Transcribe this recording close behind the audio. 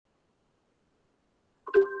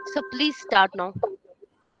So please start now.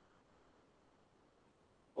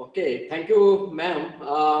 Okay, thank you, ma'am.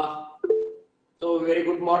 So, very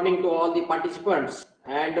good morning to all the participants.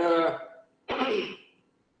 And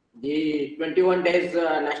the 21 days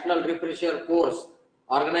national refresher course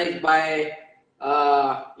organized by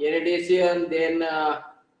NADCN, then uh,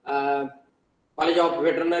 College of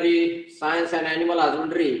Veterinary Science and Animal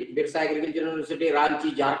Husbandry, Birsa Agriculture University,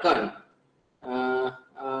 Ranchi, Jharkhand,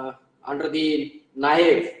 uh, under the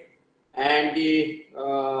NAIF, and the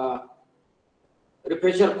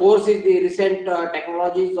refresher course is the recent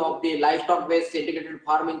technologies of the livestock based integrated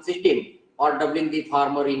farming system or doubling the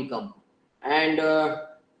farmer income. And uh,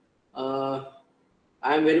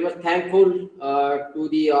 I am very much thankful to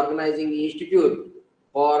the organizing institute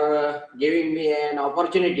for giving me an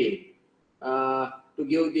opportunity to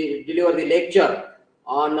deliver the lecture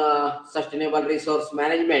on sustainable resource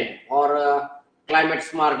management or climate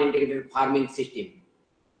smart integrated farming system.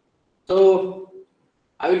 So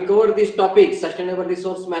I will cover this topic, sustainable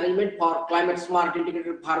resource management for climate smart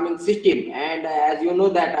integrated farming system. And as you know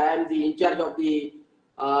that I am the in charge of the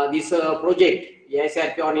this project,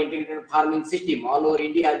 AICRP on integrated farming system. All over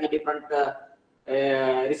India, the different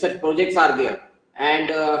research projects are there. And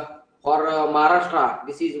for Maharashtra,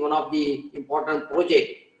 this is one of the important project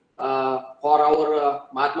for our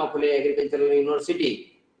Mahatma Phule Agricultural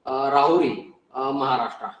University, Rahuri,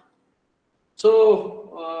 Maharashtra.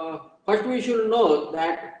 So first we should know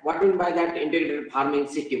that what mean by that integrated farming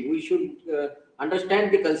system. We should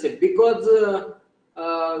understand the concept because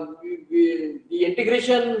the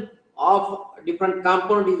integration of different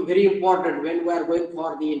component is very important when we are going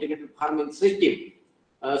for the integrated farming system.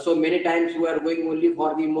 So many times we are going only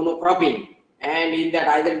for the monocropping, and in that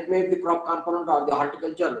either it may be the crop component or the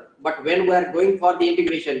horticulture. But when we are going for the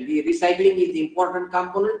integration, the recycling is the important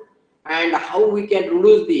component, and how we can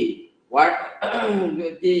reduce the what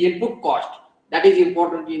the input cost, that is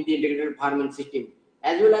important in the integrated farming system,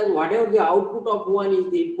 as well as whatever the output of one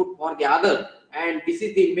is the input for the other, and this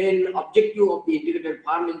is the main objective of the integrated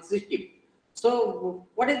farming system. So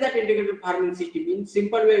what is that integrated farming system? In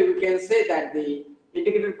simple way we can say that the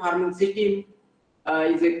integrated farming system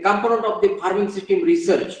is a component of the farming system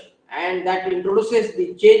research, and that introduces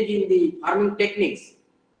the change in the farming techniques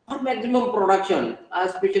for maximum production,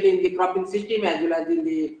 especially in the cropping system as well as in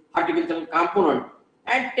the horticultural component,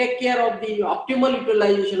 and take care of the optimal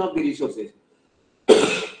utilization of the resources.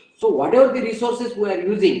 So whatever the resources we are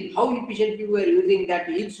using, how efficiently we are using that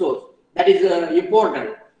each source, that is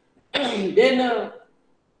important. Then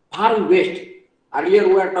farm waste. Earlier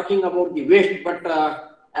we were talking about the waste, but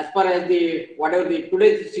as far as the whatever the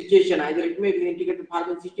today's situation, either it may be the integrated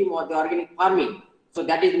farming system or the organic farming. So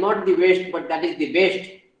that is not the waste, but that is the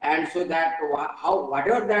waste. And so that how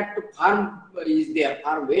whatever that farm is there,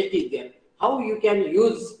 farm waste is there, how you can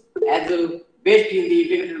use as a waste in the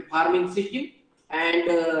integrated farming system,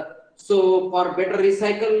 and so for better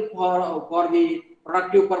recycle for the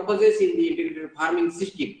productive purposes in the integrated farming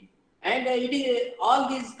system. And it is all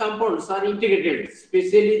these components are integrated,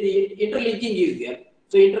 especially the interlinking is there.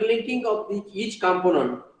 So interlinking of each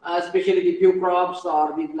component, especially the few crops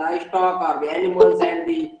or the livestock or the animals and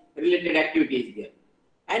the related activities there.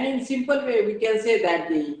 And in simple way, we can say that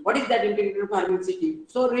the what is that integrated farming system?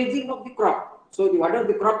 So raising of the crop. So the whatever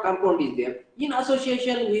the crop component is there in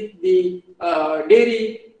association with the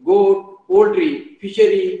dairy, goat, poultry,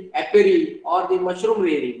 fishery, apiary, or the mushroom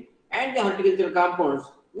rearing, and the horticultural compounds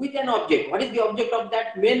with an object. What is the object of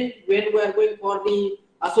that? When we are going for the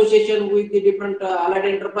association with the different allied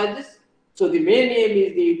enterprises. So the main aim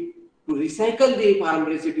is the to recycle the farm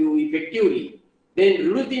residue effectively, then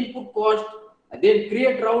reduce the input cost, then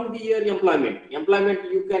create round the year employment. Employment,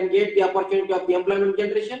 you can get the opportunity of the employment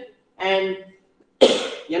generation, and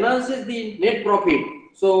enhances the net profit.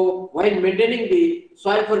 So while maintaining the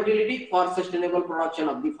soil fertility for sustainable production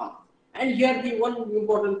of the farm. And here the one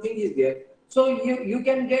important thing is there. So you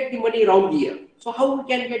can get the money round year. So how we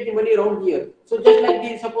can get the money round year? So just like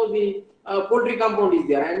the suppose the poultry compound is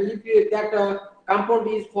there, and if that compound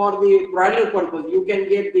is for the broiler purpose, you can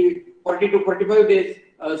get the 40 to 45 days.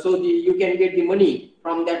 So you can get the money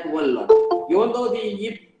from that one lot. Even though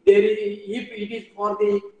if it is for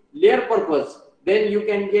the layer purpose, then you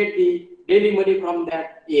can get the daily money from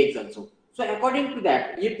that eggs also. So according to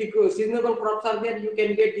that, if the seasonal crops are there, you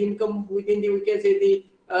can get the income within the, we can say the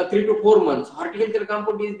 3 to 4 months. Horticultural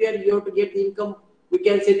compound is there, you have to get the income, we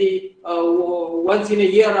can say the once in a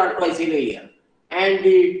year or twice in a year. And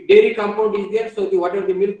the dairy compound is there, so the whatever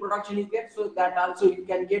the milk production is there, so that also you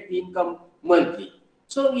can get the income monthly.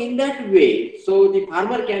 So in that way, so the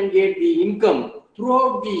farmer can get the income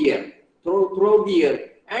throughout the year, throughout the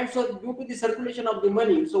year, And so due to the circulation of the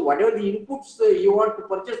money, so whatever the inputs you want to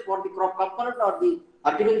purchase for the crop component or the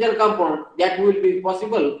horticultural component, that will be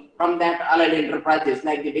possible from that allied enterprises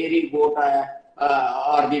like the dairy, goat,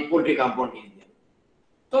 or the poultry component is there.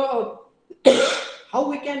 So how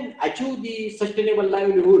we can achieve the sustainable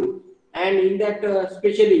livelihood, and in that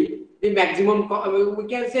especially the maximum, we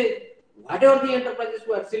can say whatever the enterprises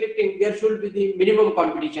who are selecting, there should be the minimum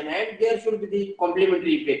competition and there should be the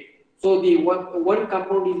complementary effect. So the one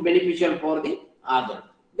compound is beneficial for the other.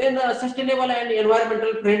 Then sustainable and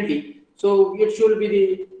environmental friendly. So it should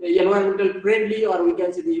be the environmental friendly, or we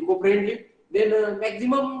can say the eco-friendly. Then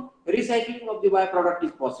maximum recycling of the byproduct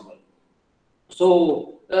is possible.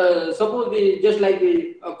 So suppose just like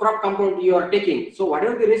the crop compound you are taking, so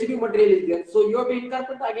whatever the residue material is there, so you have to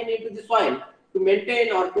incorporate again into the soil to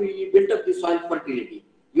maintain or to build up the soil fertility.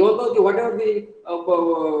 You also whatever the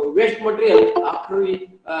waste material after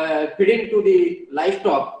feeding to the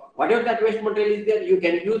livestock, whatever that waste material is there, you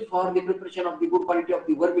can use for the preparation of the good quality of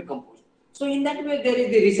the vermicompost. So in that way, there is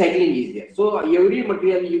the recycling is there. So every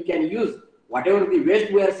material you can use, whatever the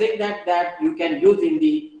waste we are saying that you can use in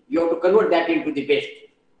the, you have to convert that into the waste.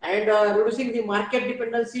 And reducing the market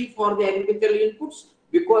dependency for the agricultural inputs,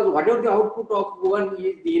 because whatever the output of one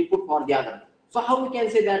is the input for the other. So how we can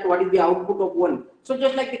say that what is the output of one? So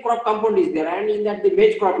just like the crop compound is there, and in that the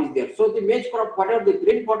maize crop is there. So the maize crop, whatever the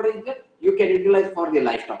green fodder is there, you can utilize for the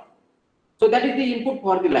livestock. So that is the input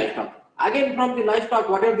for the livestock. Again, from the livestock,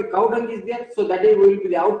 whatever the cow dung is there, so that is will be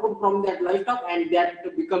the output from that livestock, and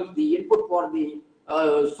that becomes the input for the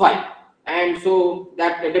soil. And so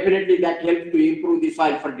that definitely that helps to improve the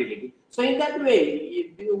soil fertility. So in that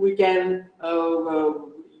way, we can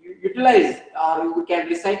utilize or we can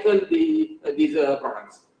recycle these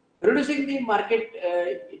products, reducing the market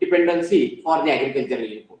dependency for the agricultural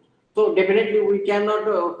input. So definitely we cannot.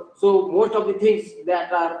 So most of the things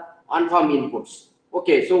that are on-farm inputs.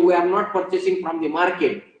 Okay, so we are not purchasing from the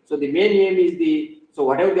market. So the main aim is so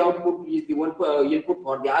whatever the output is the one input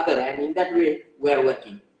for the other, and in that way we are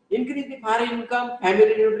working. Increase the farm income,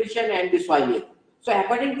 family nutrition, and the soil health. So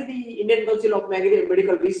according to the Indian Council of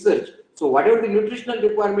Medical Research, so whatever the nutritional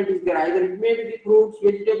requirement is there, either it may be the fruits,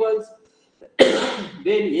 vegetables,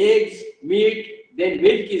 then eggs, meat, then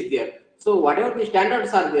milk is there. So whatever the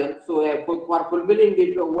standards are there, so for fulfilling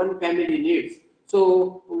the one family needs,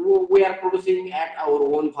 so we are producing at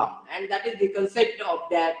our own farm, and that is the concept of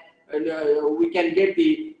that. We can get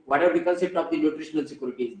the whatever the concept of the nutritional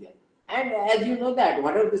security is there. And as you know that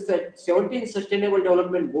whatever the 17 sustainable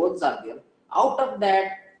development goals are there, out of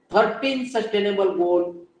that 13 sustainable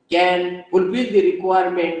goals can fulfill the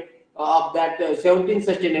requirement of that 17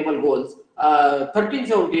 sustainable goals. 13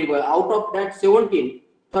 17, out of that 17,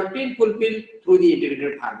 13 fulfilled through the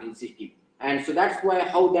integrated farming system. And so that's why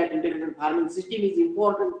how that integrated farming system is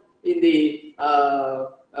important in the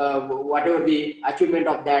whatever the achievement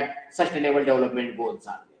of that sustainable development goals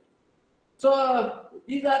are there. So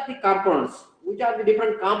these are the components, which are the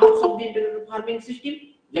different components of the integrated farming system.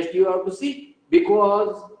 Just you have to see,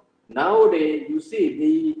 because nowadays you see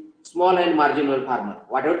the small and marginal farmer,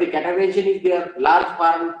 whatever the categorization is there, large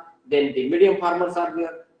farm, then the medium farmers are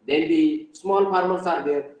there, then the small farmers are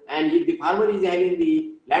there, and if the farmer is having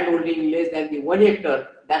the land holding less than the 1 hectare,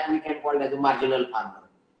 that we can call as a marginal farmer.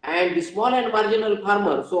 And the small and marginal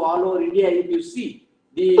farmer, so all over India, if you see,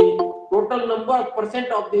 the total number of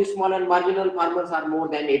percent of the small and marginal farmers are more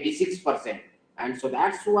than 86%. And so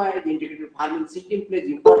that's why the integrated farming system plays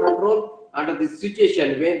important role under this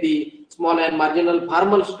situation where the small and marginal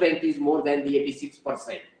farmer strength is more than the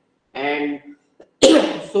 86%. And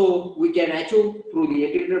so we can achieve through the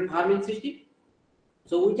integrated farming system.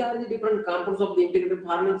 So which are the different components of the integrated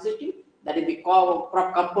farming system? That is the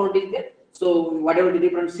crop component is there. So whatever the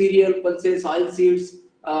different cereal, pulses, oil seeds,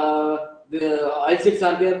 the oil seeds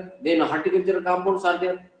are there, then horticultural compounds are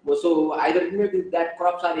there. So either that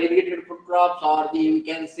crops are irrigated food crops, or we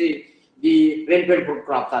can say the rainfed food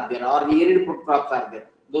crops are there, or the irrigated food crops are there.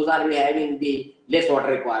 Those are having the less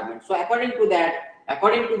water requirement. So according to that,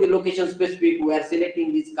 according to the location specific, we are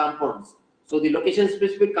selecting these compounds. So the location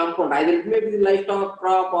specific compound, either it may be the livestock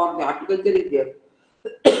crop or the horticulture is there.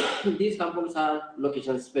 These compounds are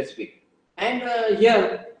location specific. And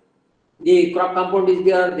here the crop compound is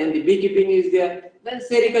there, then the beekeeping is there, then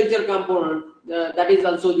sericulture component, that is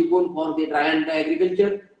also the bone for the dry land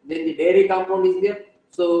agriculture, then the dairy compound is there.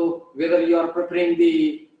 So whether you are preferring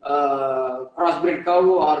the crossbred cow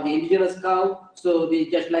or the indigenous cow, so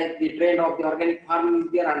just like the trend of the organic farming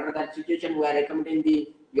is there, under that situation we are recommending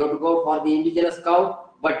you have to go for the indigenous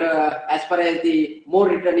cow. But as far as the more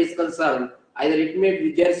return is concerned, either it may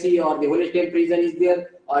be Jersey or the Holstein Friesian is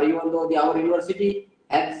there, or even though our university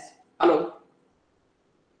has, hello,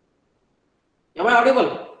 am I audible?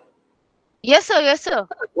 Yes, sir. Yes, sir.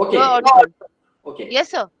 You Okay, are audible. okay. Yes,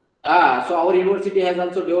 sir. So our university has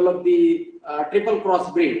also developed the triple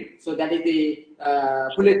cross breed. So that is the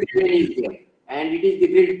Phule is there, and it is the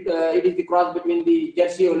breed. It is the cross between the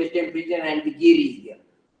Jersey Holstein region and the Gir is there.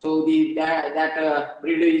 So that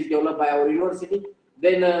breed is developed by our university.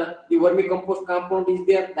 Then the vermicompost compound is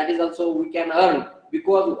there. That is also we can earn,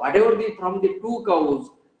 because whatever the from the two cows.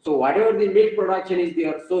 So whatever the milk production is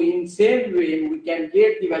there, so in same way we can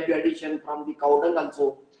get the value addition from the cow dung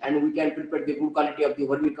also, and we can prepare the good quality of the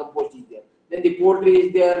vermicompost is there. Then the poultry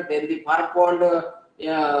is there, then the farm pond,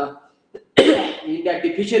 in that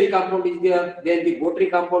the fishery compound is there, then the poultry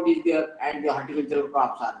compound is there, and the horticultural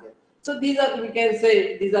crops are there. So these are, we can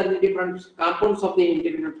say, these are the different components of the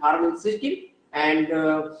integrated farming system, and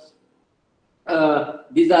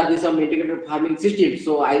these are the some integrated farming systems.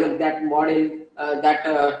 So either that model,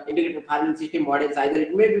 integrated farming system models, either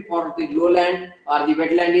it may be for the lowland or the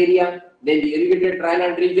wetland area, then the irrigated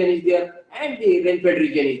dryland region is there, and the rainfed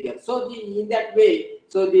region is there. So in that way,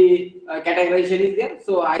 so the categorization is there.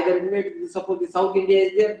 So either it may be, suppose the South India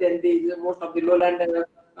is there, then the most of the lowland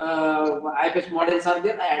IFS models are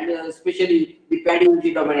there, and especially the paddy is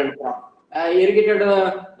the dominant crop. Irrigated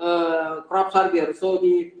crops are there. So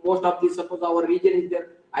the most of the, suppose our region is there,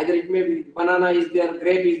 either it may be banana is there,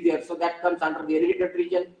 grape is there. So that comes under the irrigated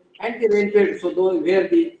region, and the rainfed. So those where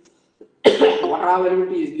the water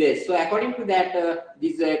availability is less. So according to that,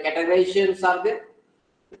 these categorizations are there.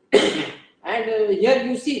 And here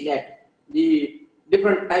you see that the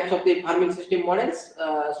different types of the farming system models,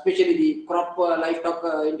 especially the crop livestock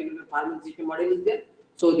integrated farming system model is there.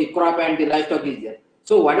 So the crop and the livestock is there.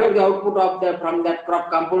 So whatever the output of the from that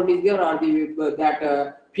crop component is there, or the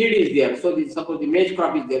that feed is there. So the, suppose the maize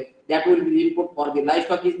crop is there, that will be the input for the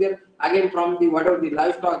livestock is there. Again, from the whatever the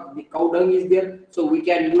livestock, the cow dung is there. So we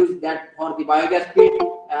can use that for the biogas feed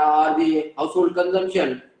or the household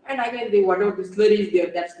consumption. And again, the whatever the slurry is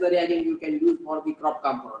there, that slurry again you can use for the crop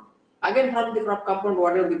component. Again, from the crop component,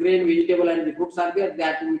 whatever the grain, vegetable, and the fruits are there,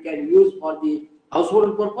 that we can use for the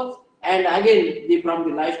household purpose. And again, the from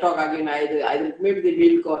the livestock, again either maybe the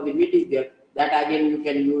milk or the meat is there, that again you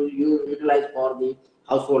can utilize for the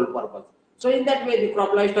household purpose. So in that way, the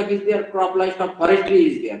crop livestock is there, crop livestock forestry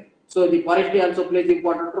is there. So the forestry also plays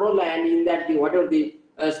important role, and in that the whatever the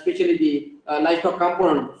especially the livestock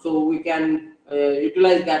component, so we can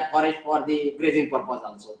utilize that forest for the grazing purpose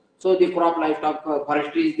also. So the crop livestock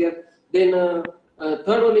forestry is there. Then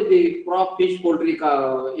third one is the crop fish poultry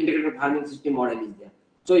integrated farming system model is there.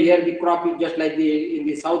 So here the crop is just like the in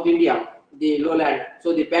the South India, the lowland.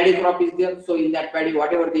 So the paddy crop is there. So in that paddy,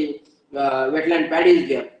 whatever the wetland paddy is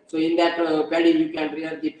there. So in that paddy, you can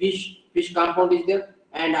rear the fish compound is there,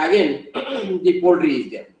 and again the poultry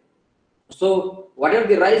is there. So whatever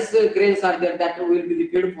the rice grains are there, that will be the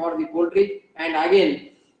feed for the poultry, and again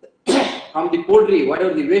from the poultry,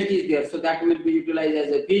 whatever the waste is there, so that will be utilized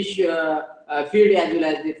as a fish feed, as well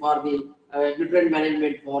as the for the nutrient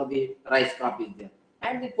management for the rice crop is there.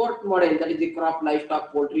 And the fourth model, that is the crop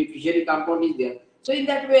livestock poultry fishery compound is there. So in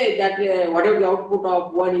that way, that whatever the output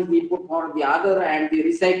of one is the input for the other, and the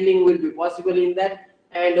recycling will be possible in that,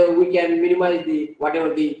 and we can minimize the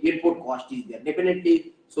whatever the input cost is there.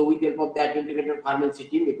 Definitely, so with the help of that integrated farming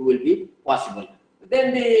system, it will be possible.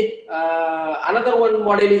 Then the another one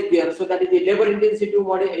model is there. So that is the labor intensive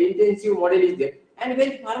model is there. And when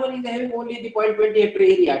the farmer is having only the 0.20 hectare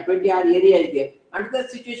area, 20 area is there. Under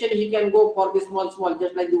that situation, he can go for the small,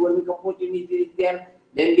 just like the vermicomposting is there.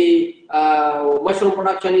 Then the mushroom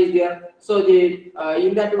production is there. So the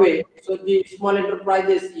in that way, so the small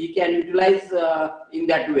enterprises he can utilize in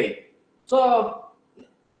that way. So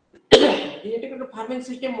the integrated farming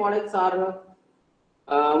system models are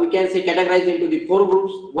we can say categorized into the four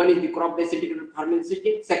groups. One is the crop-based integrated farming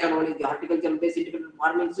system. Second one is the horticultural-based integrated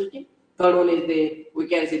farming system. Third one is the, we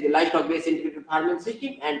can say, the livestock-based integrated farming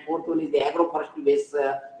system, and fourth one is the agroforestry-based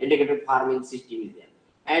integrated farming system is there.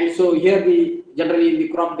 And so here the generally in the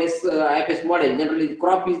crop-based IFS model, generally the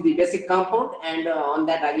crop is the basic compound, and on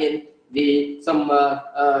that again the some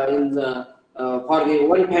in the for the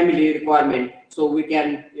one family requirement, so we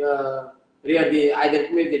can rear the either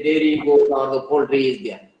the dairy, goat, or the poultry is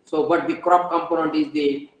there. So, but the crop component is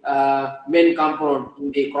the main component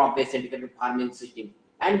in the crop-based integrated farming system.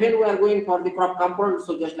 And when we are going for the crop component,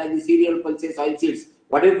 so just like the cereal, pulses, oil seeds,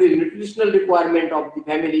 what is the nutritional requirement of the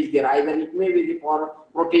family is there? Either it may be the for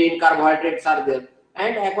protein, carbohydrates are there,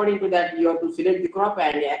 and according to that you have to select the crop,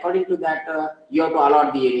 and according to that you have to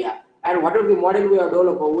allot the area. And what is the model we have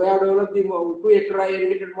developed? We have developed the 2 hectare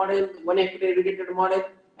irrigated model, 1 hectare irrigated model,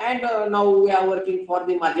 And now we are working for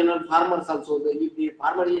the marginal farmers also. If the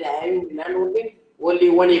farmer is having land only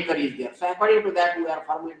 1 acre is there. So according to that, we are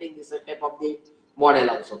formulating this type of the model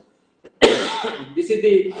also. This is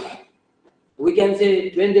the, we can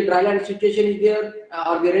say, when the dryland situation is there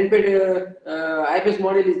or the rainfed IFS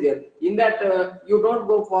model is there, in that you don't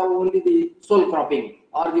go for only the sole cropping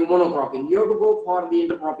or the monocropping. You have to go for the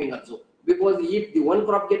intercropping also, because if the one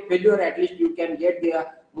crop get failure, at least you can get the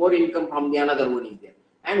more income from the another one is there.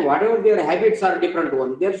 And whatever their habits are different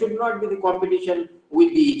one, there should not be the competition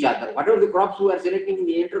with each other. Whatever the crops we are selecting in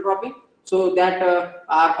the intercropping, so that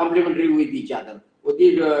are complementary with each other.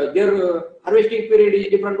 Their harvesting period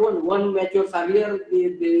is different one. One matures earlier,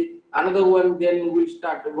 the another one then will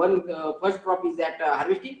start. One first crop is at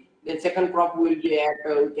harvesting, then second crop will be at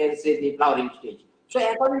we can say the flowering stage. So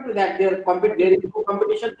according to that, there is no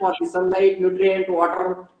competition for the sunlight, nutrient,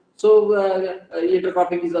 water. So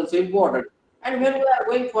intercropping is also important. And when we are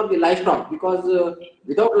going for the livestock, because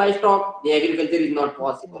without livestock, the agriculture is not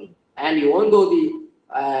possible. And even though the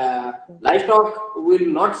livestock will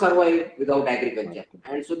not survive without agriculture.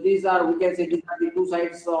 And so these are, we can say, these are the two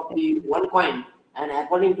sides of the one coin. And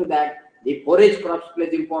according to that, the forage crops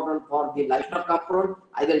plays important for the livestock component.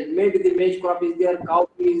 Either maybe the maize crop is there,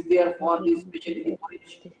 coffee is there for the especially the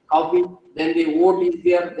forage coffee, then the oat is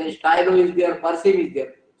there, then stylo is there, persimmon is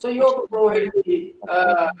there. So you have to provide the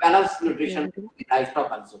balanced nutrition to the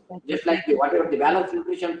livestock also. Just like whatever the balanced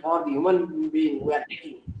nutrition for the human being we are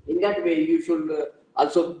taking. In that way, you should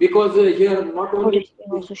also, because here not only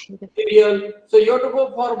cereal, so you have to go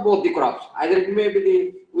for both the crops. Either it may be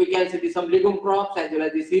the, we can say, some legume crops as well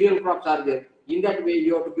as the cereal crops are there. In that way,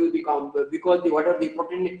 you have to give the because the whatever the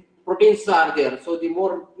proteins are there. So the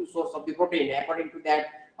more source of the protein, according to that,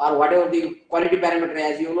 or whatever the quality parameter,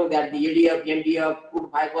 as you know that the ADF, MDF, food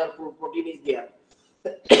fiber, food protein is there.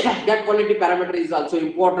 That quality parameter is also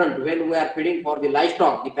important when we are feeding for the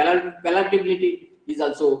livestock. The palatability is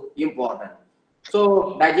also important.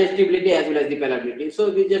 So digestibility as well as the palatability. So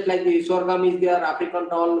we just like the sorghum is there, African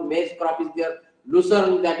tall, maize crop is there,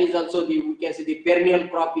 lucerne, that is also the, we can say, the perennial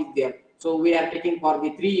crop is there. So we are taking for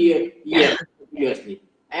the 3 years continuously.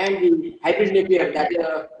 And the hybrid napier, that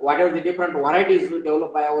whatever the different varieties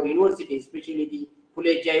developed by our university, especially the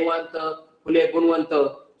Phule Jayavant, Phule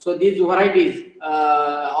Gunwant. So these varieties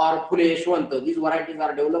or Phule Yashwant, these varieties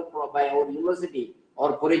are developed by our university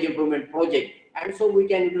or forage improvement project, and so we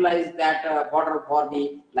can utilize that fodder for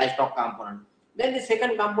the livestock component. Then the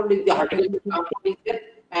second component is the horticulture component is there,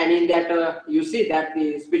 and in that you see that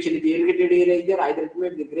the especially the irrigated area is there, either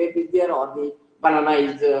the grape is there or the banana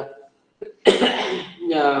is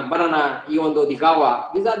banana, even though the guava,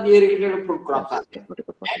 these are the irrigated fruit crops are there.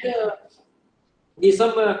 And the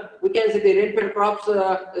some we can say the rainfed crops,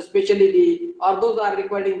 especially the, or those are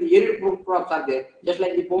requiring the arid fruit crops are there, just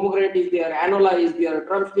like the pomegranate is there, anola is there,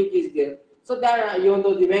 drumstick is there. So that even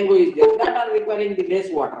though the mango is there, that are requiring the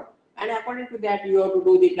less water. And according to that, you have to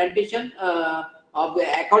do the plantation of the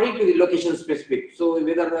according to the location specific. So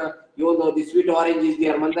whether even though the sweet orange is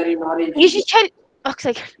there, mandarin orange is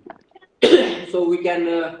there, so we can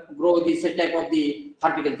grow this type of the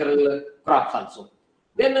horticultural crops also.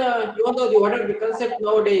 Then even though the whatever the concept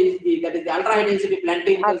nowadays is the, that is the ultra high density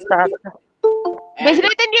planting concept. The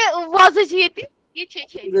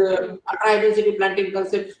ultra high density planting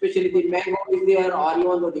concept, especially the mango is there, or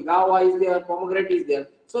even though the guava is there, pomegranate is there.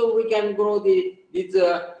 So we can grow the this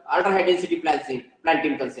ultra high density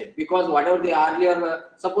planting concept, because whatever the earlier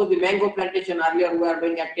suppose the mango plantation earlier we are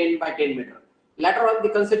doing at 10 by 10 meter. Later on the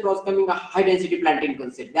concept was coming a high density planting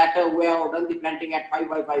concept, that we have done the planting at 5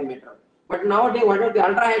 by 5 meter. But nowadays, whatever the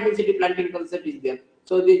ultra high density planting concept is there,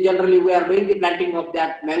 so generally we are doing the planting of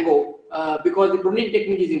that mango because the pruning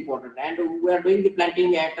technique is important, and we are doing the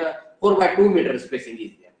planting at 4 by 2 meter spacing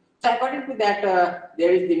is there. So according to that,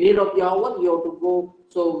 there is the need of the hour. You have to go,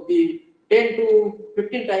 so the 10 to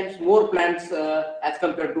 15 times more plants as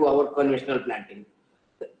compared to our conventional planting.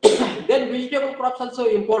 Then vegetable crops also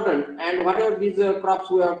important, and whatever these crops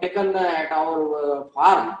we have taken at our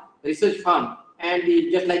farm, research farm, and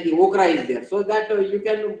just like the okra is there, so that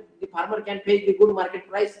the farmer can pay the good market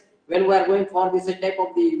price when we are going for this type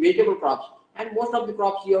of the vegetable crops. And most of the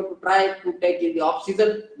crops you have to try to take in the off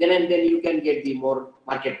season, then and then you can get the more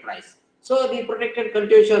market price. So the protected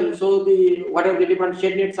cultivation, so the whatever the different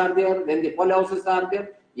shade nets are there, then the polyhouses are there.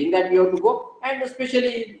 In that you have to go, and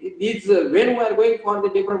especially these when we are going for the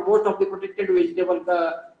different most of the protected vegetable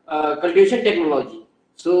cultivation technology.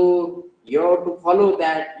 So you have to follow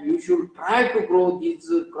that. You should try to grow these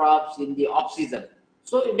crops in the off season.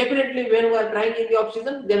 So definitely when we are trying in the off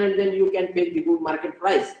season, then and then you can pay the good market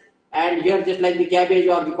price. And here just like the cabbage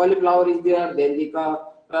or the cauliflower is there, then the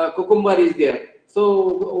cucumber is there.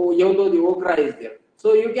 So even though the okra is there,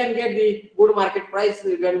 so you can get the good market price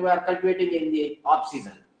when we are cultivating in the off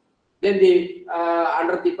season. Then the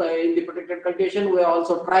under the in the protected cultivation, we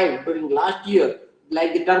also tried during last year,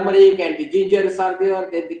 like the turmeric and the gingers are there.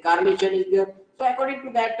 Then the carnation is there. So according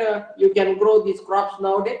to that, you can grow these crops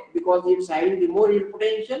nowadays because it's having the more yield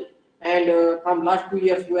potential. And from last 2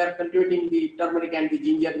 years, we are cultivating the turmeric and the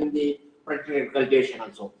ginger in the protected cultivation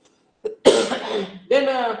also. Then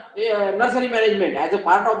nursery management as a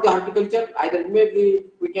part of the horticulture, either maybe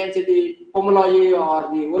we can say the pomology or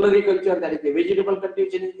the olericulture, that is the vegetable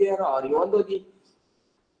cultivation is there, or even though the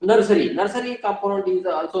nursery component is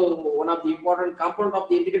also one of the important component of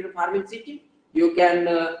the integrated farming system. You can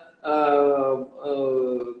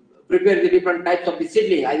prepare the different types of the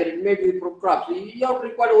seedling, either it may be fruit crops. You have to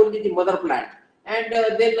require only the mother plant, and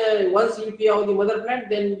then once if you have the mother plant,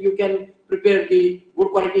 then you can prepare the good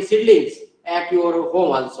quality seedlings at your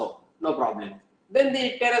home also, no problem. Then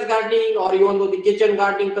the terrace gardening or even though the kitchen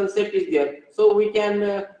gardening concept is there, so we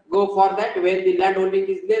can go for that where the land holding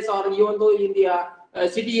is less, or even though in the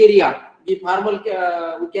city area, the farmer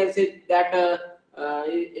we can say that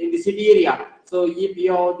in the city area. So if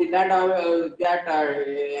you have the land that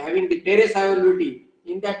having the terrace availability,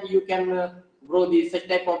 in that you can grow the such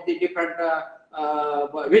type of the different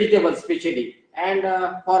vegetables especially, and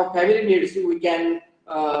for family needs we can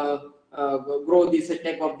grow this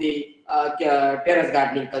type of the terrace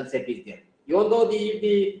gardening concept is there. Even though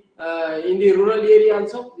the in the rural area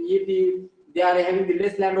also, if they are having the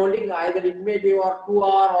less land holding, either it may be or 2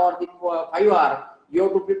 hour or the 5 hour, you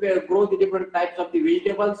have to prepare grow the different types of the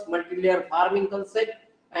vegetables, multi-layer farming concept,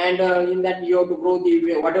 and in that you have to grow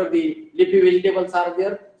the whatever the leafy vegetables are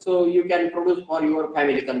there, so you can produce for your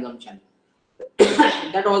family consumption.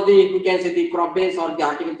 That was the, we can say, the crop based or the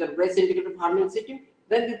horticulture based integrated farming system.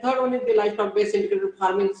 Then the third one is the livestock based integrated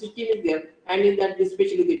farming system is there, and in that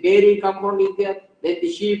especially the dairy component is there, then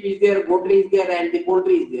the sheep is there, goat is there, and the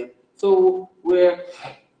poultry is there. So we're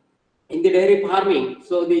in the dairy farming,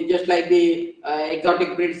 so the just like the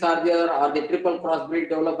exotic breeds are there, or the triple cross breed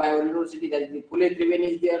developed by our university, that is the Phule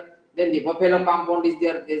is there. Then the buffalo compound is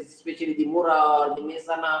there, especially the Mura or the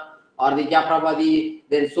Mesana or the Jafrabadi,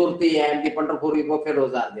 then Surti and the Pandharpuri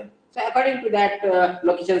buffaloes are there. So according to that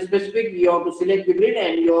location specific, you have to select the breed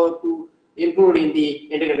and you have to include in the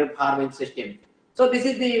integrated farming system. So this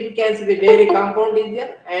is the, we can see the dairy compound is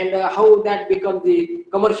there, and how that becomes the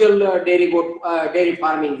commercial dairy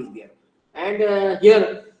farming is there. And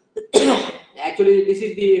here actually this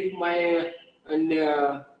is the my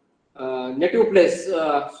native place,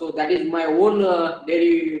 so that is my own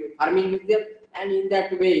dairy farming is there, and in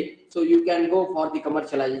that way, so you can go for the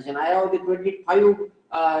commercialization. I have the 25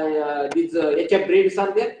 these HF breeds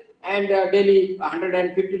are there, and daily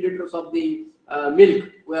 150 liters of the milk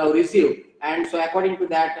we have received. And so according to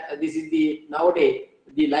that, this is the nowadays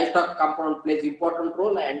the livestock component plays important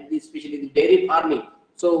role, and especially the dairy farming.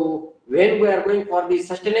 So when we are going for the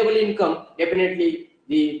sustainable income, definitely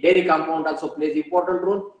the dairy compound also plays important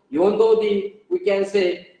role. Even though the, we can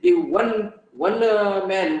say, the one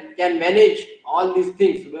man can manage all these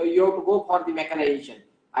things, you have to go for the mechanization,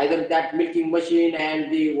 either that milking machine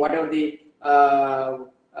and the whatever the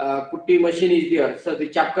putty machine is there, so the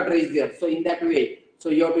chap cutter is there. So in that way, so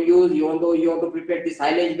you have to use, even though you have to prepare the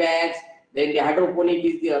silage bags, then the hydroponic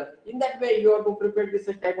is there. In that way, you have to prepare this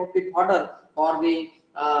type of the fodder for the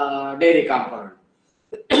dairy component.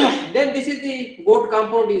 Then this is the goat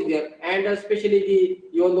compound is there, and especially the,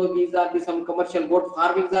 even though these are the some commercial goat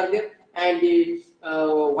farmings are there, and the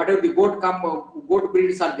whatever the goat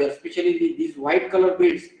breeds are there, especially these white color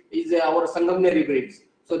breeds is our Sangamneri breeds.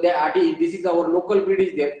 So this is our local breed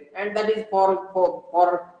is there, and that is for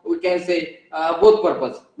we can say both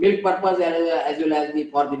purpose, milk purpose as well as the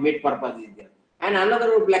for the meat purpose is there. And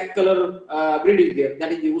another black color breed is there,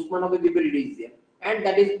 that is the Usmanabadi breed is there, and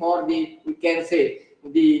that is for the, we can say,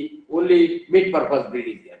 the only meat purpose breed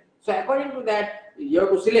is there. So according to that, you have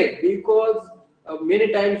to select, because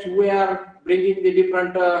many times we are bringing the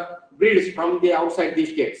different breeds from the outside the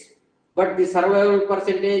states, but the survival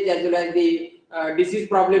percentage as well as the disease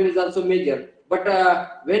problem is also major. But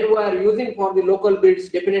when we are using for the local breeds,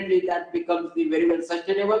 definitely that becomes the very well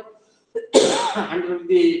sustainable. And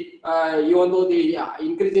the even though the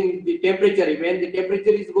increasing the temperature, when the temperature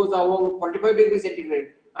is goes above 45 degrees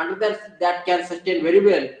centigrade, under that can sustain very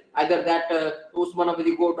well either that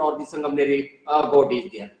Usmanabadi goat or the Sangamneri goat is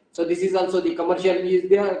there. So this is also the commercial is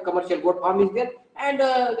there, commercial goat farm is there, and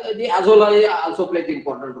the Azola also plays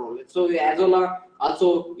important role. So the Azola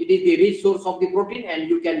Also, it is the rich source of the protein, and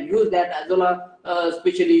you can use that as well,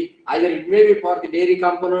 especially either it may be for the dairy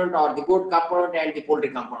component or the goat component and the poultry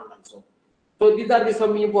component also. So these are the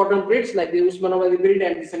some important breeds like the Usmanabadi breed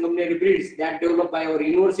and the Sangamneri breeds that developed by our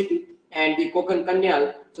university, and the Konkan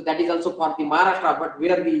Kanyal. So that is also for the Maharashtra, but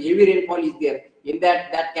where the heavy rainfall is there, in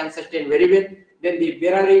that can sustain very well. Then the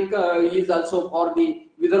Berarik is also for the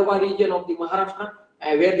Vidarbha region of the Maharashtra,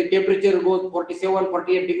 where the temperature goes 47,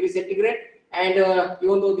 48 degrees centigrade. And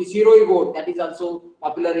even though the Siroi goat, that is also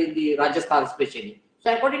popular in the Rajasthan especially.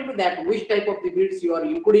 So according to that, which type of the breeds you are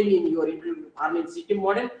including in your farming system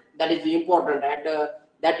model, that is important, and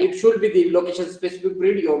that it should be the location specific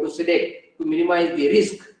breed you have to select to minimize the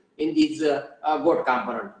risk in these goat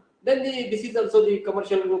component. Then this is also the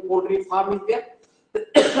commercial poultry farm is there.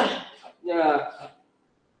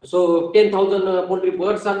 So 10,000 poultry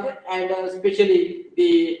birds are there, and especially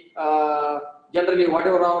the generally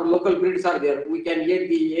whatever our local breeds are there, we can get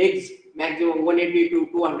the eggs maximum 180 to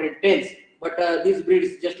 200 tens. But these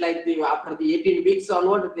breeds, just like the after the 18 weeks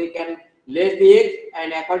onward, they can lay the eggs,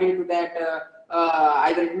 and according to that,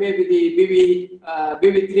 either it may be the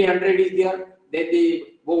BB 300 is there, then the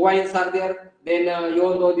bovines are there, then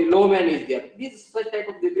even though the lowman is there. These such type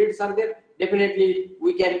of the breeds are there. Definitely,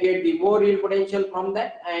 we can get the more yield potential from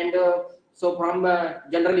that, and so from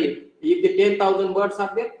generally, if the 10,000 birds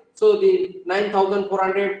are there, so the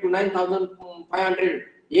 9,400 to 9,500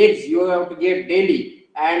 eggs you have to get daily,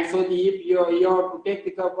 and so if you have to take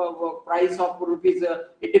the price of rupees,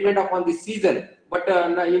 it depends upon the season. But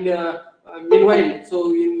meanwhile,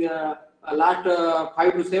 so in last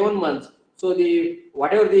 5 to 7 months, so the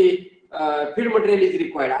whatever the feed material is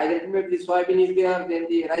required, either it may be the soybean is there, then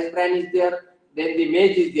the rice bran is there, then the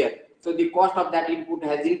maize is there. So the cost of that input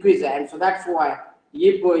has increased, and so that's why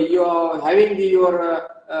if you are having the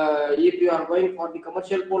if you are going for the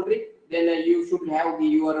commercial poultry, then you should have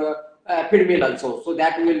your feed mill also. So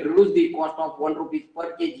that will reduce the cost of 1 rupee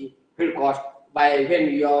per kg feed cost by when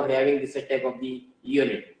you are having this type of the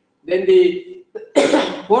unit. Then the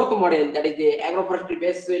fourth model, that is the agroforestry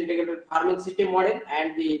based integrated farming system model,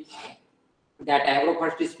 and that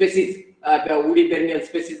agroforestry species, woody perennial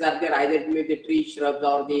species are there, either it may be the trees, shrubs,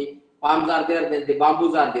 or the palms are there, then the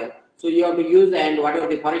bamboos are there. So you have to use, and whatever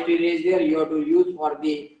the forestry area is there, you have to use for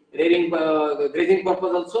the rearing, grazing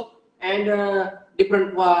purpose also, and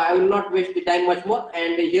different. I will not waste the time much more.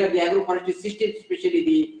 And here the agroforestry system, especially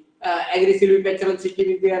the agri-silvipastoral system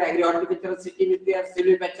is there, agri-horticultural system is there,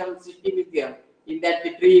 silvipastoral system is there. In that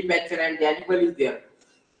the tree, pasture, and the animal is there.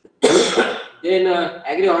 Then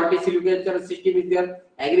agri-horticultural system is there,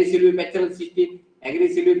 agri-silvipastoral system,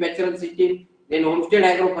 then homestead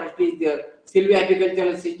agroforestry is there,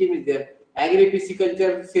 silvicultural system is there,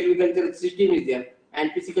 agri-pisciculture, silvicultural system is there,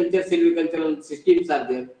 and pisciculture, silvicultural systems are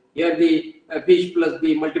there. Here the fish plus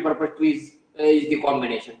the multi-purpose trees is the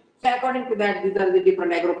combination. So according to that, these are the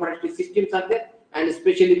different agroforestry systems are there, and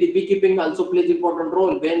especially the beekeeping also plays important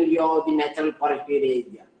role when you have the natural forest area is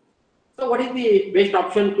there. So what is the best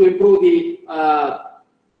option to improve the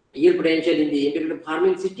yield potential in the integrated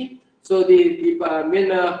farming system? So the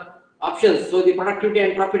main options, so the productivity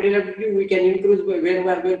and profitability we can increase when we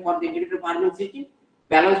are going for the integrated farming system.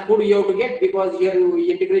 Balanced food you have to get, because here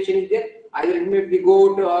integration is there. Either it may be the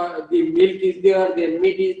goat, the milk is there, then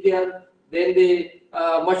meat is there, then the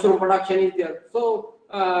mushroom production is there. So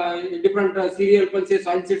different cereal pulses,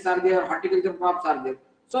 oil seeds are there, horticulture crops are there.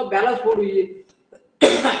 So balanced food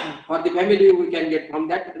for the family we can get from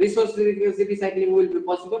that. Resource recycling will be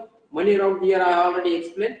possible. Money around here I already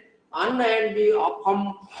explained. And the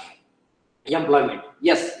outcome employment,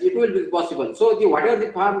 yes, it will be possible. So the whatever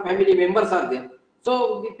the family members are there,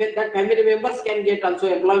 so that family members can get also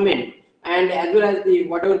employment, and as well as the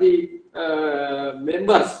whatever the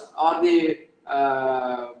members or the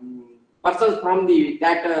persons from the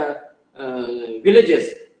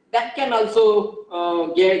villages, that can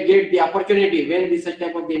also get the opportunity when this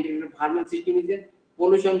type of the integrated farming system is there.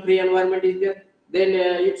 Pollution free environment is there, then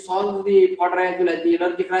it solves the fodder as well as the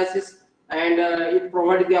energy crisis, and it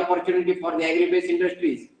provides the opportunity for the agri-based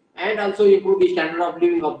industries, and also improve the standard of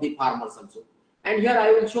living of the farmers also. And here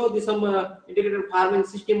I will show some integrated farming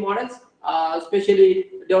system models, especially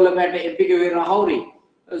developed at MPK Rahuri.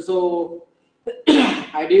 So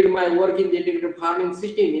I did my work in the integrated farming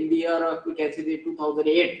system in the year, we can say, the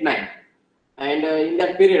 2008-9, and in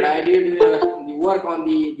that period I did the work on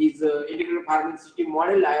this integrated farming system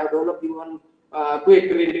model. I have developed the 2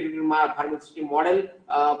 hectare integrated farming system model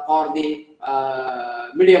for the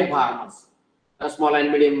medium farmers, small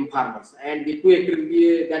and medium farmers, and the 2 hectare,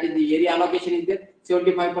 that is the area allocation is there.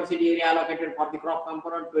 75% area allocated for the crop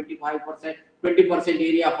component, 25%, 20%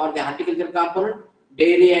 area for the horticulture component,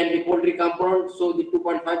 dairy and the poultry component, so the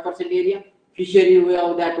 2.5% area. Fishery, we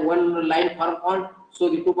have that one line farm pond, so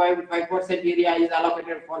the 2.5% area is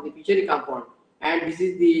allocated for the fishery component, and this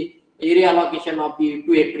is the area allocation of the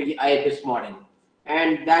 2 hectare IFS model.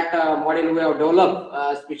 And that model we have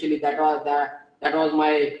developed, especially that was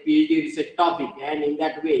my PhD research topic, and in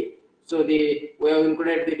that way, so we have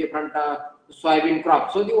included the different soybean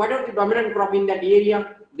crop. So what are the dominant crop in that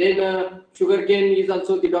area? Then sugarcane is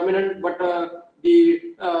also the dominant, but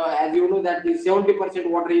as you know that the 70%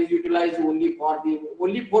 water is utilized only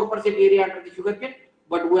 4% area under the sugarcane,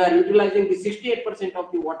 but we are utilizing the 68%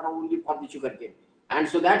 of the water only for the sugarcane. And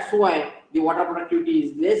so that's why the water productivity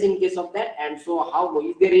is less in case of that. And so how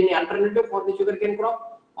is there any alternative for the sugarcane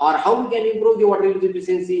crop, or how we can improve the water use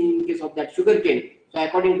efficiency in case of that sugarcane? So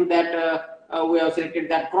according to that, we have selected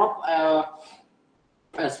that crop,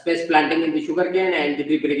 space planting in the sugarcane and the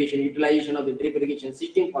drip irrigation, utilization of the drip irrigation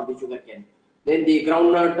system for the sugarcane. Then the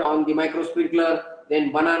groundnut on the micro sprinkler,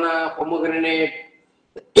 then banana, pomegranate,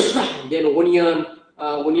 then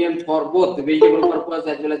onion for both the vegetable purpose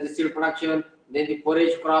as well as the seed production. Then the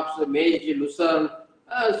forage crops, maize, lucerne,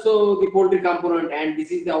 so the poultry component, and this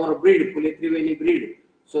is our breed, Phule breed.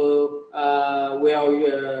 So we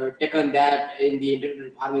have taken that in the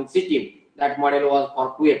integrated farming system. That model was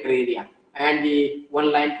for 2 hectare area, and the one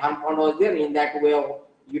line farm pond was there. In that we have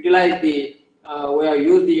utilized we have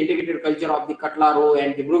used the integrated culture of the Katla roe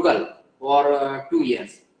and the Brugal for 2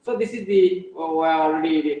 years. So this is we have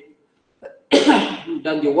already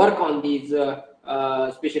done the work on these.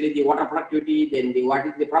 Especially the water productivity, then what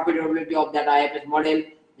is the profitability of that IFS model,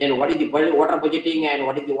 then what is the water budgeting and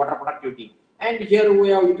what is the water productivity. And here we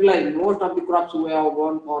have utilized most of the crops. We have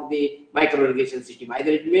gone for the micro irrigation system.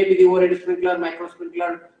 Either it may be the overhead sprinkler, micro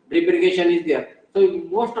sprinkler, drip irrigation is there. So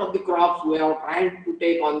most of the crops we are trying to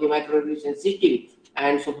take on the micro irrigation system,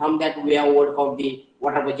 and so from that we have worked out the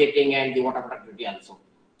water budgeting and the water productivity also.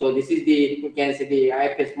 So this is the, you can say, the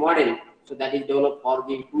IFS model. So that is developed for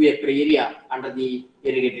the 2 hectare area under the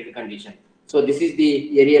irrigated condition. So this is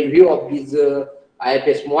the aerial view of this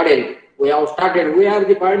IFS model. We have started, we are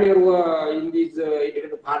the pioneer in this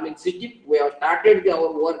integrated farming system. We have started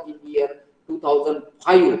our work in the year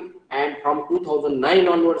 2005, and from 2009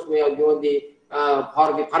 onwards we have given the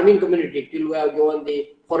for the farming community till we have given the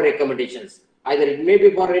 4 recommendations. Either it may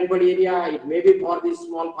be for rainfed area, it may be for the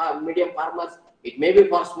small medium farmers, it may be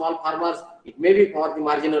for small farmers, it may be for the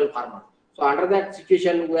marginal farmers. So under that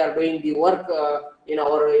situation, we are doing the work in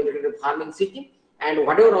our integrated farming system, and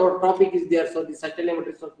whatever our topic is there, so the sustainable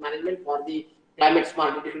resource management for the climate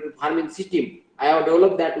smart integrated farming system, I have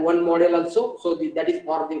developed that one model also. So that is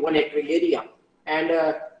for the 1 hectare area, and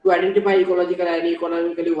to identify ecological and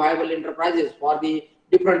economically viable enterprises for the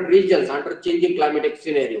different regions under changing climatic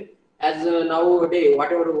scenario. As nowadays,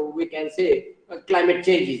 whatever we can say, climate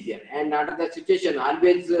change is there, and under that situation,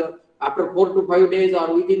 always after 4 to 5 days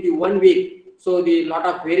or within the 1 week, so the lot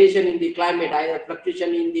of variation in the climate, either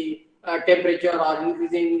fluctuation in the temperature or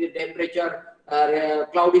increasing in the temperature,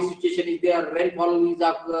 cloudy situation is there, rainfall is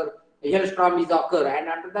occur, hailstorm is occur, and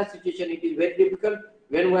under that situation, it is very difficult.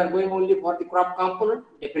 When we are going only for the crop component,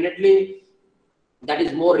 definitely that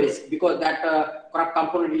is more risk, because that crop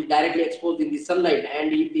component is directly exposed in the sunlight,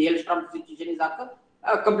 and if the hailstorm situation is occur,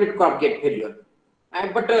 complete crop get failure.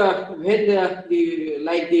 But when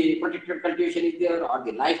the protected cultivation is there, or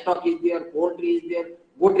the livestock is there, poultry is there,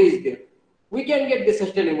 poultry is there, we can get the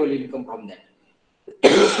sustainable income from that.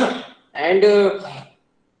 And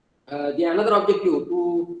the another objective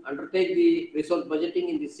to undertake the resource budgeting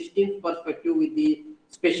in the system perspective with the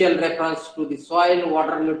special reference to the soil,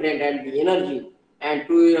 water, nutrient, and the energy, and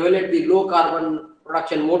to evaluate the low carbon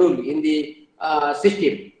production module in the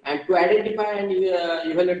system, and to identify and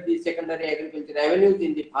evaluate the secondary agriculture avenues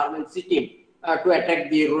in the farming system to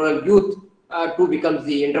attract the rural youth to become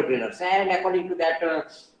the entrepreneurs. And according to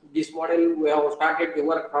that, this model we have started the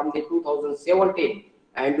work from the 2017,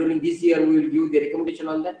 and during this year we will give the recommendation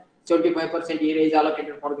on that. 75% area is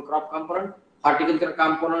allocated for the crop component, horticulture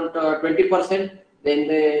component 20%, then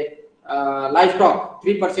the livestock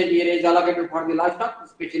 3% area is allocated for the livestock,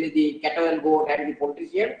 especially the cattle and goat and the poultry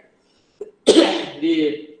share.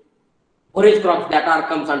 The forage crops that are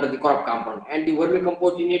comes under the crop component, and the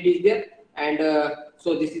vermicompost unit is there, and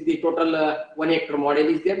so this is the total 1 hectare model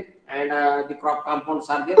is there, and the crop compounds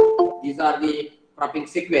are there. These are the cropping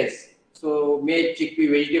sequence. So maize,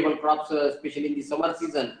 chickpea, vegetable crops, especially in the summer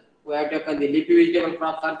season, we have taken the leafy vegetable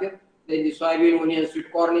crops are there. Then the soybean, onion,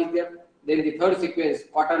 sweet corn is there. Then the third sequence,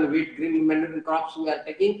 cotton, wheat, green manure crops we are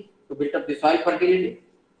taking to build up the soil fertility.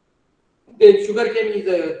 Then sugarcane is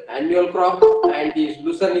an annual crop, and the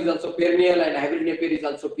lucerne is also perennial, and hybrid napier is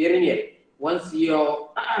also perennial. Once you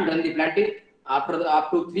have done the planting, up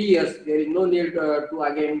to 3 years, there is no need to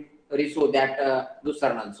again resow that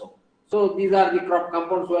lucerne also. So these are the crop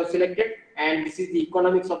compounds we have selected, and this is the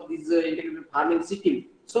economics of this integrated farming system.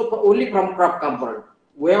 So only from crop component,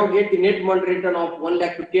 we have get the net monthly return of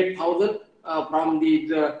 1,58,000 from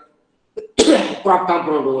these. Crop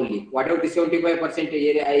component only, whatever the 75%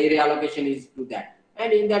 area allocation is to that.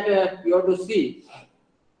 And in that, you have to see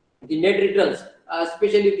the net returns,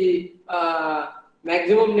 especially the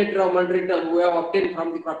maximum net monthly return we have obtained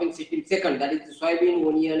from the cropping system second, that is the soybean,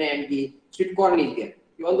 onion, and the sweet corn is there.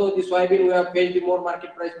 Even though the soybean we have paid the more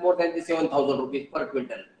market price more than the 7,000 rupees per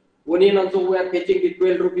quintal. Onion also we are fetching the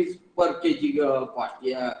 12 rupees per kg cost,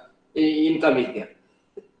 income is there.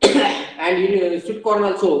 And in sweet corn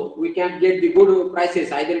also we can get the good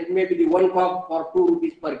prices, either it may be the 1 cob for 2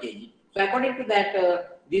 rupees per kg. So according to that,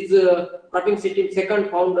 this cropping system second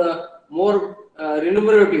found more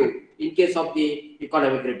remunerative in case of the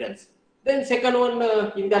economic returns. Then second one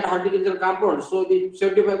in that horticultural compound, so the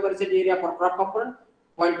 75% area for crop component,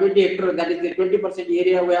 0.20 hectare, that is the 20%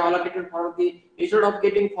 area we have allocated for the, instead of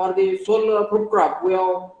getting for the sole fruit crop, we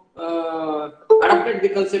have adopted the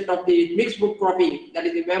concept of the mixed fruit cropping, that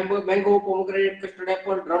is the mango, pomegranate, custard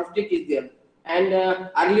apple, drumstick is there. And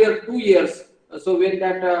earlier 2 years, so when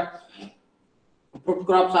that fruit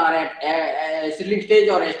crops are at seedling stage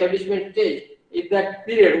or establishment stage, in that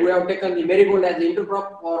period we have taken the marigold as the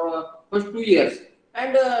intercrop for first 2 years.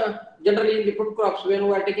 And generally in the fruit crops, when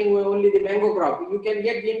we are taking only the mango crop, you can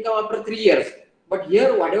get the income after 3 years. But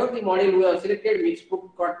here, whatever the model we have selected, mixed fruit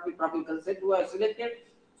cropping concept we have selected,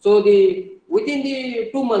 so the within the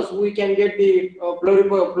 2 months we can get the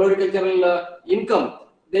floricultural income.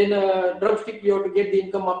 Then drumstick you have to get the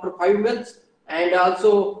income after 5 months, and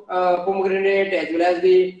also pomegranate as well as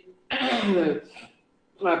the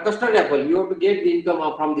custard apple you have to get the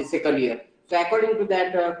income from the second year. So according to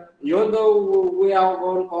that, even though we have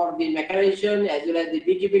gone for the mechanization as well as the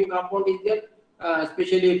beekeeping compound is there,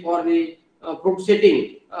 especially for the fruit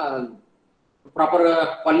setting,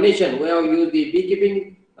 proper pollination, we have used the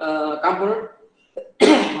beekeeping component.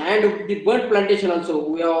 And the bird plantation also,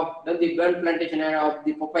 we have done the bird plantation of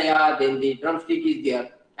the papaya, then the drumstick is there,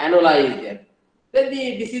 anola is there. Then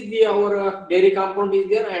this is the our dairy compound is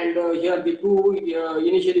there, and here the two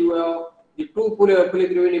initially we have the two Phule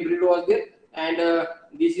breed was there, and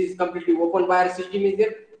this is completely open wire system is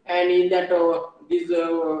there, and in that this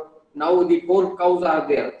now the 4 cows are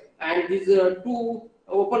there, and these two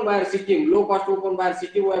open wire system, low cost open wire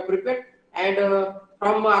system we have prepared, and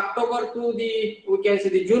from October to the, we can say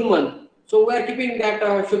the June month, so we are keeping that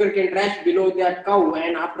sugarcane trash below that cow,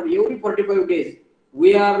 and after every 45 days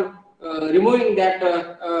we are removing that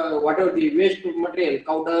whatever the waste material,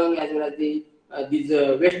 cow dung as well as the this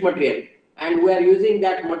waste material, and we are using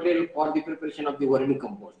that material for the preparation of the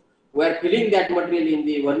vermicompost. We are filling that material in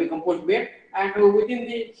the vermicompost bed, and within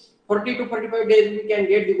the 40 to 45 days we can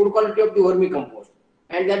get the good quality of the vermicompost,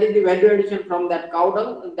 and that is the value addition from that cow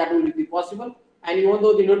dung that will be possible. And even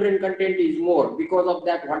though the nutrient content is more, because of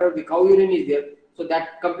that whatever the cow urine is there, so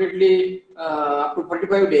that completely up to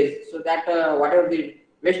 45 days, so that whatever the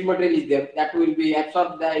waste material is there, that will be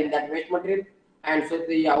absorbed in that waste material. And so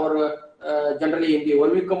the our generally in the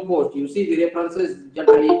vermicompost, you see the references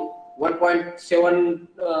generally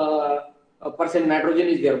 1.7% nitrogen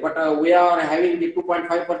is there, but we are having the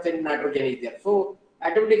 2.5% nitrogen is there. So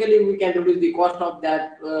automatically we can reduce the cost of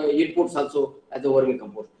that inputs also as a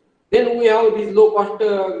vermicompost. Then we have this low cost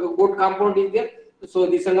goat compound is there. So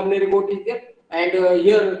the Sangamneri goat is there, and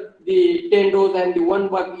here the 10 dose and the 1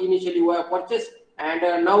 bug initially we have purchased, and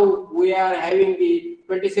now we are having the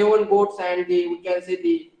 27 goats and the, we can say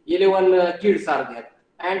the 11 kids are there,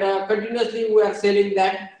 and continuously we are selling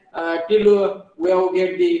that till we have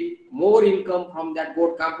get the more income from that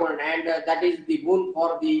goat compound, and that is the boon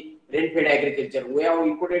for the rain-fed agriculture. We have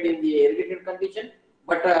included in the irrigated condition,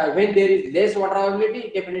 but when there is less water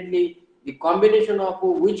availability, definitely the combination of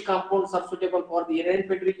which compounds are suitable for the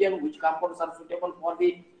rain-fed region, which compounds are suitable for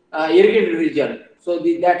the irrigated region. So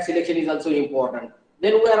that selection is also important.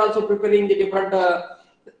 Then we are also preparing the different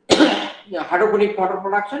hydroponic water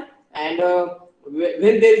production, and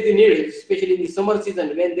when there is the need, especially in the summer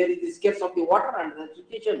season, when there is the scarce of the water and the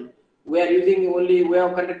situation, we are using only, we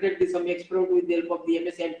have conducted some experiment with the help of the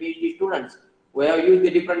MSc and PhD students. We have used the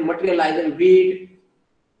different material, either wheat,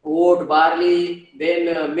 oat, barley,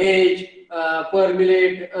 then maize, pearl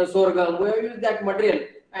millet, sorghum. We have used that material,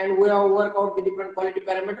 and we have worked out the different quality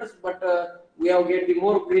parameters, but we have get the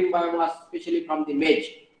more green biomass, especially from the maize.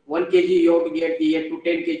 1 kg you have to get the 8 to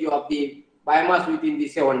 10 kg of the biomass within the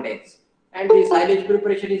 7 days. And the silage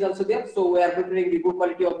preparation is also there. So we are preparing the good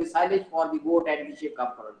quality of the silage for the goat and the sheep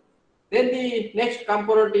component. Then the next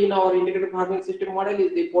component in our integrated farming system model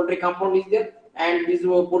is the poultry compound is there. And these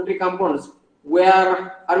poultry compounds, we are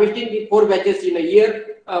harvesting the 4 batches in a year,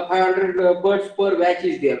 500 birds per batch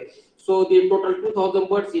is there. So the total 2000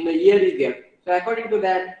 birds in a year is there. So according to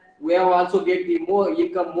that, we have also get the more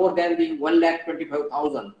income more than the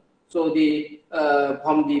 1,25,000. So the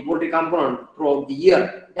from the poultry component throughout the year,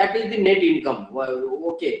 that is the net income.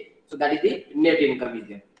 Okay, so that is the net income is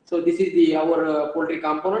there. So this is the our poultry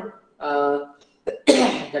component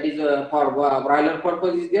that is for broiler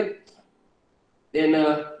purpose is there. Then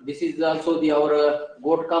this is also the our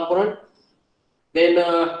goat component. Then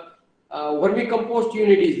vermicompost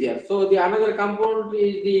unit is there. So the another component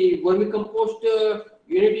is the vermicompost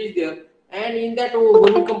unit is there, and in that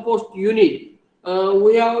vermicompost unit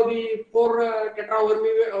we have the 4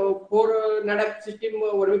 4 Nodal system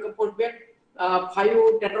vermicompost bed,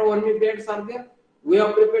 5 tetra vermi beds are there. We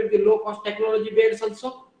have prepared the low cost technology beds also,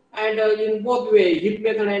 and in both way, heat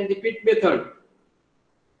method and the pit method.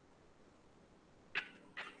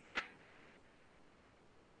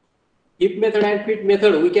 Heat method and pit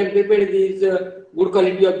method, we can prepare this good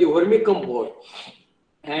quality of the vermicompost.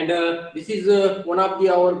 And this is one of the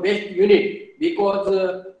our best unit, because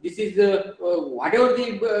this is whatever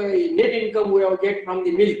the net income we will get from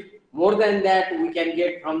the milk, more than that we can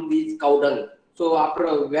get from this cow dung. So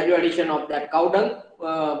after value addition of that cow dung,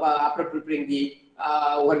 after preparing the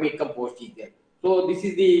vermicompost is there. So this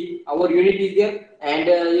is the our unit is there, and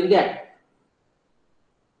in that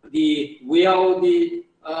we have the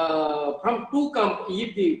from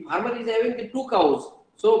if the farmer is having the 2 cows.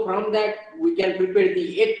 So from that we can prepare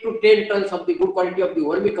the 8 to 10 tons of the good quality of the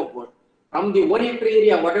vermicompost. From the 1 hectare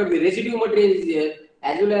area, whatever the residue material is there,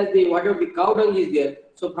 as well as the whatever the cow dung is there.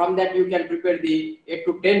 So from that you can prepare the 8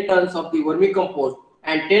 to 10 tons of the vermicompost,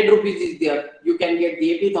 and 10 rupees is there. You can get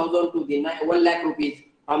the 80,000 to the 1 lakh rupees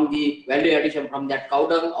from the value addition from that cow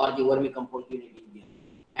dung or the vermicompost unit is there.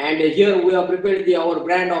 And here we have prepared our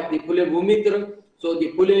brand of the Phule Bhumitra. So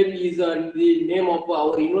the Phule is the name of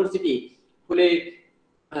our university. Phule.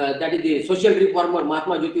 That is the social reformer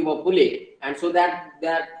Mahatma Phule, and so that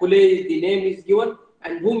Phule is the name is given,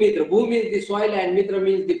 and Bhumitra, Bhu means the soil and Mitra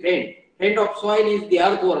means the friend. Friend of soil is the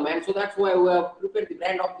earthworm, and so that's why we have prepared the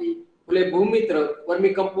brand of the Phule Bhumitra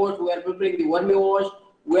vermicompost. We are preparing the vermi wash.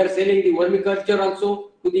 We are selling the vermiculture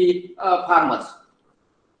also to the farmers,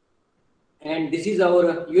 and this is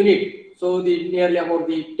our unit. So the nearly about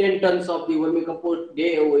the 10 tons of the vermicompost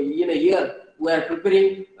day in a year we are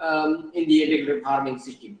preparing in the integrated farming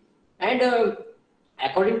system. And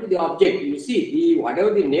according to the object, you see the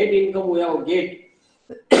whatever the net income we have get,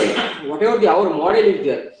 whatever the our model is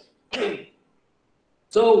there.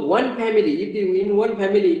 So one family, if in one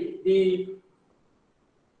family the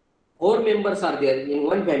 4 members are there in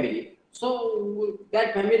one family, so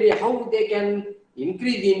that family how they can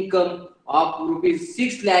increase the income of rupees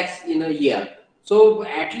 6 lakhs in a year. So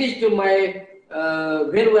at least my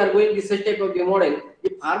when we are going this such type of the model,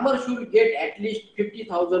 the farmer should get at least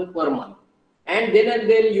 50,000 per month, and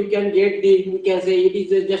then you can get the, you can say it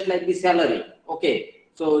is just like the salary. Okay,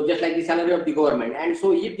 so just like the salary of the government. And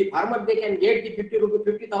so if the farmer they can get the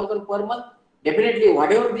 50,000 per month, definitely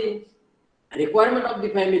whatever the requirement of the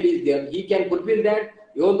family is there, he can fulfill that.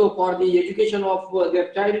 Even though for the education of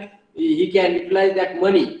their child, he can utilize that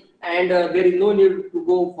money, and there is no need to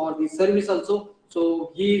go for the service also.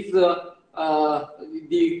 So he is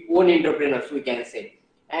the own entrepreneurs, we can say.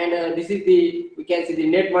 And this is the, we can see the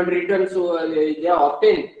net money return. So they are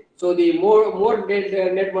obtained. So the more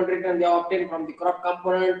net money return they are obtained from the crop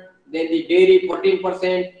component, then the dairy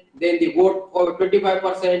 14%, then the goat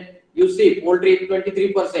 25%. You see poultry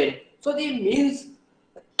 23%. So the means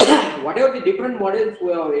whatever the different models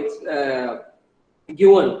we have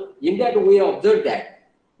given, in that we observed that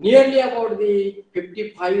nearly about the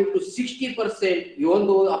 55 to 60%, even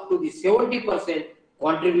though up to the 70%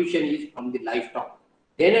 contribution is from the livestock.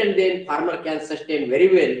 Then and then farmer can sustain very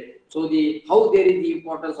well. So the how there is the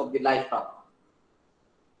importance of the livestock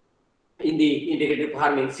in the integrated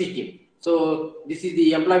farming system. So this is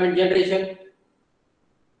the employment generation.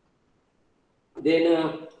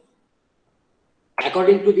 Then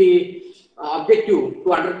according to the objective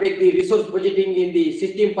to undertake the resource budgeting in the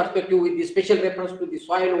system perspective with the special reference to the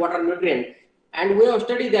soil, water, nutrient, and we have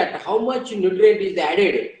studied that how much nutrient is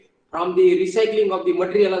added from the recycling of the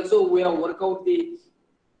material. Also we have worked out the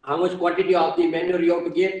how much quantity of the manure you have to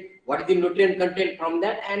get, what is the nutrient content from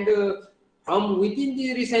that, and from within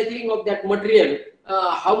the recycling of that material,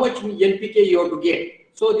 how much NPK you have to get.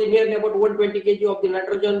 So the nearly about 120 kg of the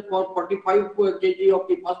nitrogen for 45 kg of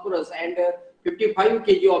the phosphorus and 55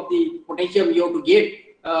 kg of the potassium you have to get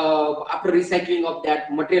after recycling of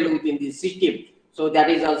that material within the system. So that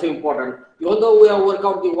is also important. Even though we have worked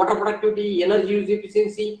out the water productivity, energy use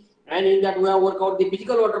efficiency, and in that we have worked out the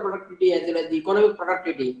physical water productivity as well as the economic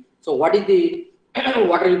productivity. So what is the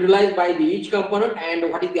water utilized by the each component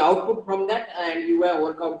and what is the output from that, and you have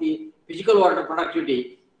worked out the physical water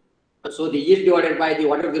productivity. So the yield divided by the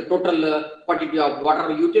what is the total quantity of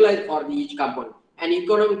water utilized for the each component, and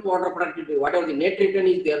economic water productivity, whatever the net return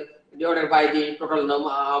is there, divided by the total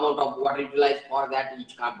amount of water utilized for that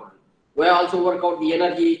each component. We also work out the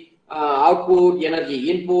energy output, energy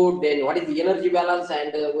input, then what is the energy balance,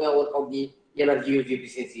 and we have work out the energy use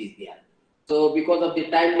efficiency is there. So because of the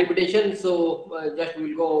time limitation, so just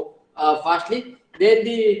we'll go fastly. Then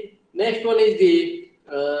the next one is the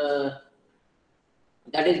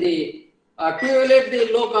that is the to evaluate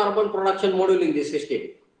the low carbon production module in the system.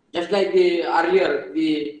 Just like the earlier,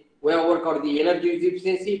 we have worked out the energy use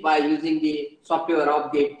efficiency by using the software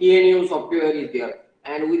of the TNU software is there,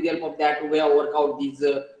 and with the help of that, we have worked out these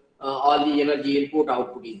all the energy input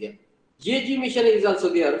output is there. GHG emission is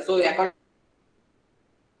also there. So according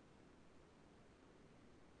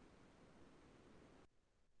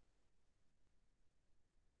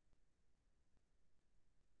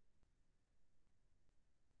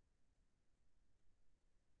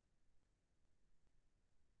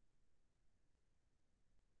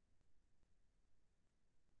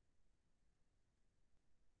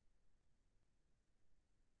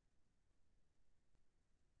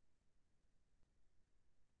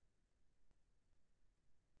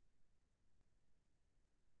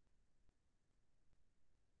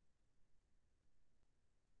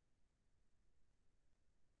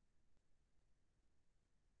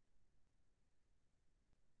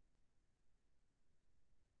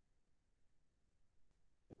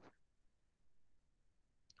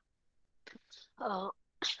Uh,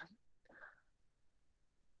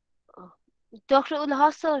 uh, Dr.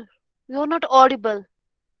 Ulhas sir, you're not audible.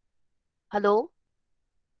 Hello?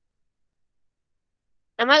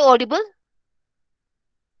 Am I audible?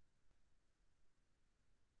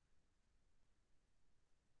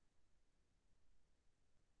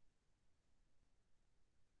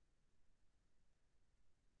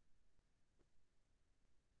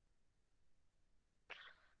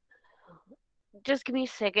 Just give me a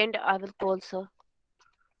second. I will call sir.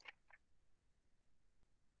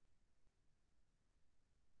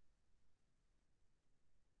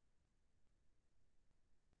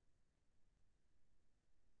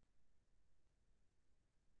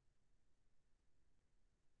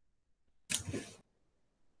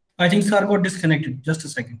 I think sir got disconnected. Just a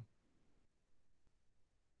second.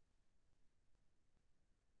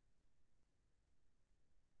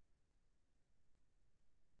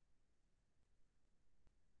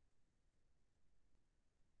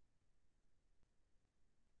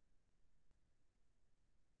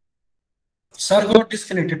 Sir got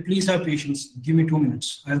disconnected. Please have patience. Give me 2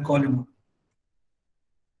 minutes. I'll call him up.